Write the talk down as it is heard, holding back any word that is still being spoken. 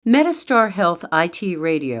Metastar Health IT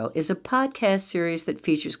Radio is a podcast series that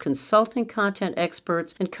features consulting content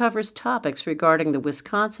experts and covers topics regarding the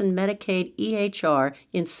Wisconsin Medicaid EHR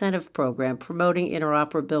incentive program promoting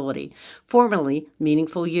interoperability, formerly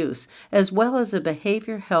Meaningful Use, as well as a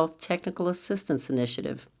behavior health technical assistance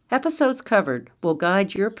initiative. Episodes covered will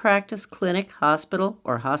guide your practice, clinic, hospital,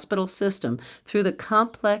 or hospital system through the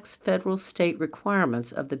complex federal state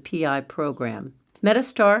requirements of the PI program.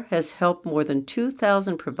 Metastar has helped more than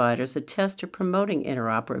 2,000 providers attest to promoting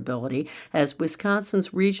interoperability as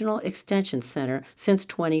Wisconsin's regional extension center since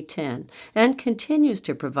 2010 and continues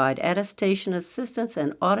to provide attestation assistance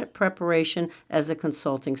and audit preparation as a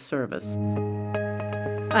consulting service.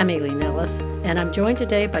 I'm Aileen Ellis, and I'm joined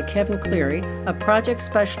today by Kevin Cleary, a project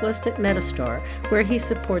specialist at Metastar, where he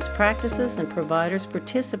supports practices and providers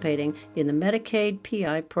participating in the Medicaid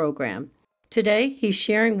PI program. Today, he's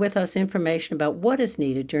sharing with us information about what is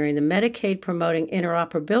needed during the Medicaid Promoting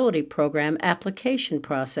Interoperability Program application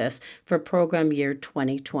process for program year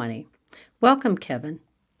 2020. Welcome, Kevin.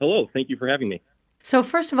 Hello, thank you for having me. So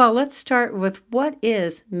first of all, let's start with what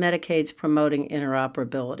is Medicaid's Promoting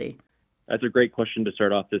Interoperability? That's a great question to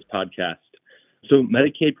start off this podcast. So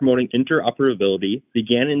Medicaid Promoting Interoperability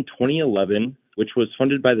began in 2011, which was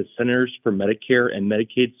funded by the Centers for Medicare and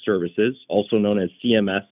Medicaid Services, also known as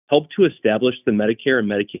CMS, helped to establish the Medicare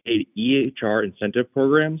and Medicaid EHR incentive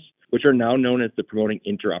programs, which are now known as the Promoting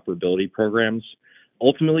Interoperability Programs,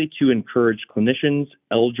 ultimately to encourage clinicians,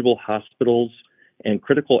 eligible hospitals, and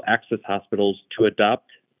critical access hospitals to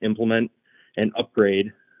adopt, implement, and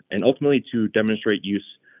upgrade, and ultimately to demonstrate use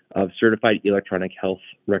of certified electronic health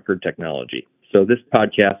record technology. So this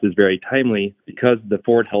podcast is very timely because the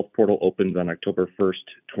Forward Health Portal opens on October 1st,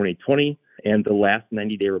 2020, and the last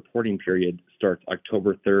 90-day reporting period starts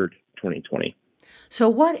October 3rd, 2020. So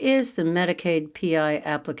what is the Medicaid PI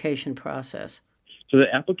application process? So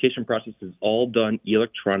the application process is all done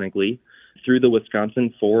electronically through the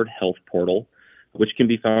Wisconsin Forward Health Portal, which can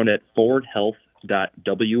be found at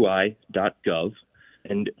forwardhealth.wi.gov.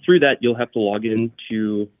 And through that, you'll have to log in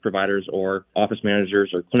to providers or office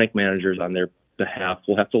managers or clinic managers on their behalf.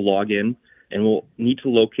 We'll have to log in and we'll need to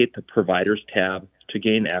locate the Providers tab to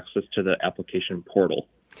gain access to the application portal.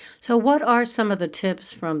 So what are some of the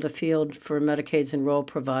tips from the field for Medicaid's enrolled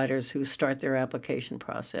providers who start their application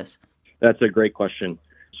process? That's a great question.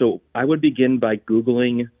 So I would begin by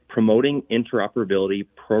Googling Promoting Interoperability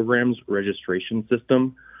Programs Registration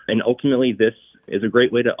System. And ultimately, this is a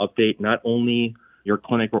great way to update not only your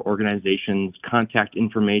clinic or organization's contact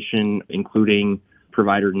information, including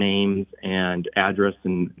provider names and address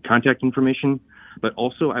and contact information, but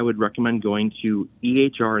also I would recommend going to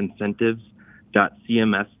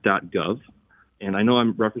ehrincentives.cms.gov. And I know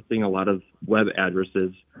I'm referencing a lot of web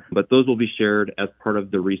addresses, but those will be shared as part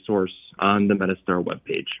of the resource on the Metastar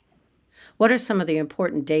webpage. What are some of the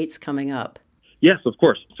important dates coming up? Yes, of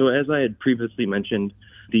course. So as I had previously mentioned,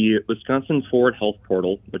 the Wisconsin Forward Health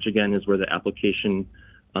Portal, which again is where the application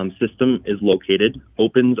system is located,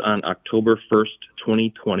 opens on October 1st,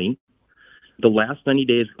 2020. The last 90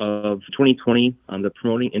 days of 2020 on the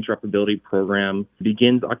Promoting Interoperability Program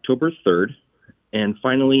begins October 3rd. And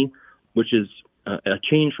finally, which is a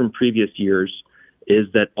change from previous years, is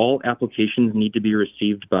that all applications need to be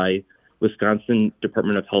received by Wisconsin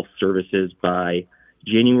Department of Health Services by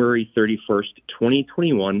January 31st,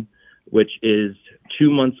 2021, which is 2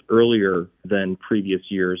 months earlier than previous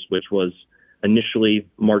years, which was initially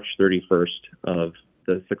March 31st of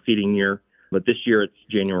the succeeding year. But this year it's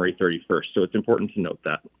January 31st. So it's important to note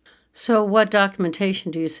that. So what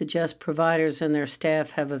documentation do you suggest providers and their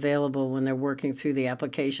staff have available when they're working through the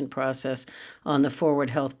application process on the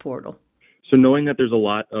Forward Health Portal? So knowing that there's a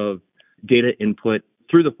lot of data input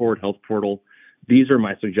through the Forward Health Portal, these are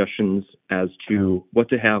my suggestions as to what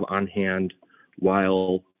to have on hand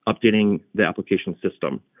while updating the application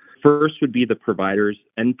system. First would be the provider's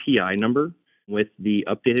NPI number with the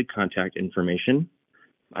updated contact information.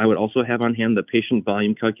 I would also have on hand the patient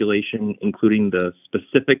volume calculation, including the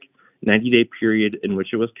specific 90-day period in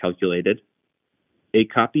which it was calculated, a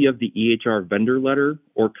copy of the EHR vendor letter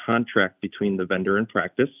or contract between the vendor and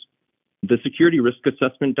practice, the security risk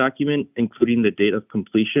assessment document, including the date of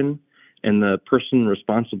completion and the person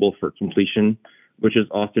responsible for completion, which is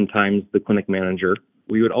oftentimes the clinic manager.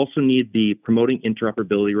 We would also need the Promoting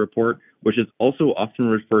Interoperability Report, which is also often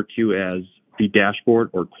referred to as the dashboard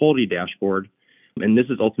or quality dashboard. And this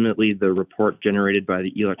is ultimately the report generated by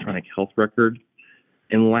the electronic health record.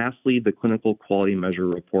 And lastly, the clinical quality measure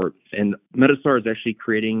report. And Metastar is actually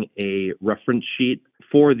creating a reference sheet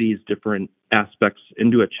for these different aspects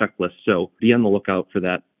into a checklist. So be on the lookout for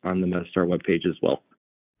that on the Metastar webpage as well.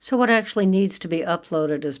 So, what actually needs to be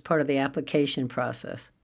uploaded as part of the application process?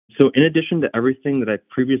 So in addition to everything that I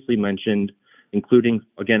previously mentioned, including,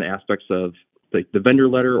 again, aspects of like the vendor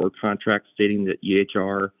letter or contract stating that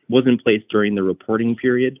EHR was in place during the reporting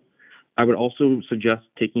period, I would also suggest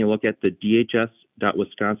taking a look at the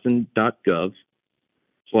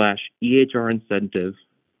dhs.wisconsin.gov/EHR incentive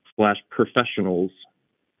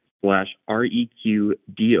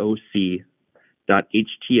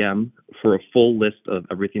 /REQDOC.htm for a full list of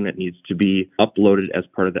everything that needs to be uploaded as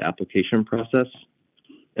part of the application process.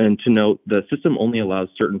 And to note, the system only allows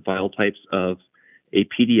certain file types of a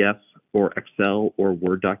PDF or Excel or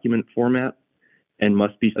Word document format and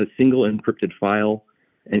must be a single encrypted file,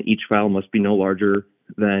 and each file must be no larger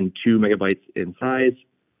than 2 megabytes in size.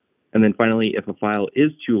 And then finally, if a file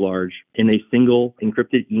is too large, in a single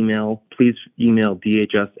encrypted email, please email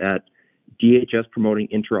DHS at DHS Promoting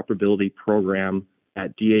Interoperability Program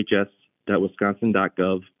at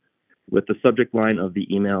dhs.wisconsin.gov with the subject line of the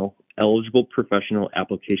email, eligible professional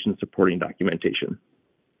application supporting documentation.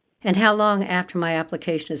 And how long after my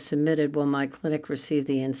application is submitted will my clinic receive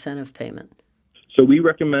the incentive payment? So we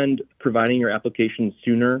recommend providing your application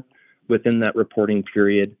sooner within that reporting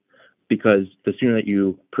period, because the sooner that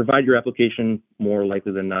you provide your application, more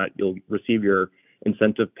likely than not, you'll receive your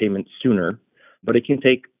incentive payment sooner. But it can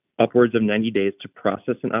take upwards of 90 days to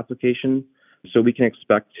process an application. So we can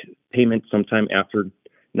expect payment sometime after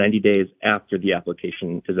 90 days after the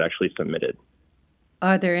application is actually submitted.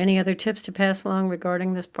 Are there any other tips to pass along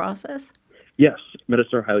regarding this process? Yes,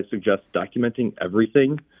 Medistar highly suggests documenting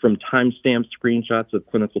everything from timestamp screenshots of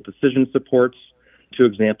clinical decision supports to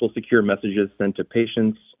example secure messages sent to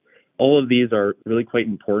patients. All of these are really quite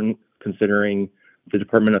important, considering the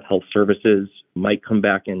Department of Health Services might come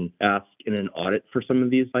back and ask in an audit for some of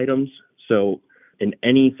these items. So in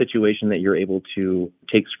any situation that you're able to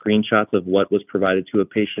take screenshots of what was provided to a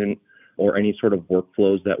patient or any sort of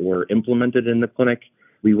workflows that were implemented in the clinic,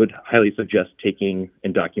 we would highly suggest taking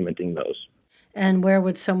and documenting those. And where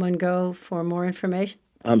would someone go for more information?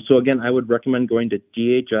 So again, I would recommend going to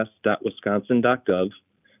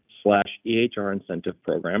dhs.wisconsin.gov/EHR incentive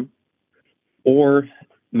program or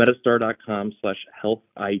medistar.com/health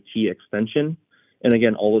IT extension. And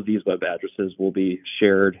again, all of these web addresses will be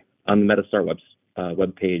shared on the Medistar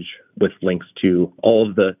webpage with links to all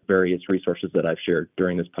of the various resources that I've shared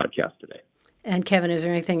during this podcast today. And Kevin, is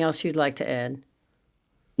there anything else you'd like to add?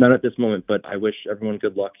 Not at this moment, but I wish everyone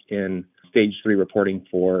good luck in Stage 3 reporting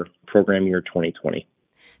for program year 2020.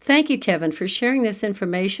 Thank you, Kevin, for sharing this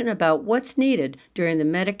information about what's needed during the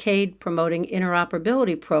Medicaid Promoting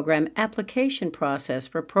Interoperability Program application process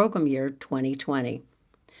for program year 2020.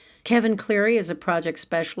 Kevin Cleary is a project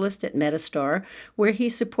specialist at Medistar, where he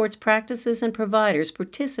supports practices and providers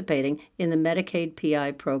participating in the Medicaid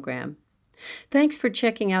PI program. Thanks for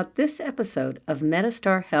checking out this episode of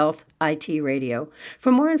Medistar Health IT Radio.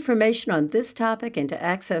 For more information on this topic and to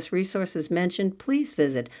access resources mentioned, please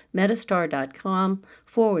visit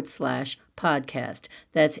medistar.com/podcast.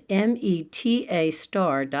 That's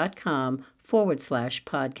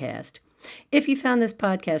metastar.com/podcast. If you found this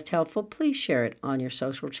podcast helpful, please share it on your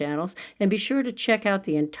social channels and be sure to check out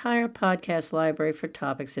the entire podcast library for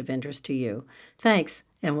topics of interest to you. Thanks,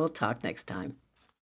 and we'll talk next time.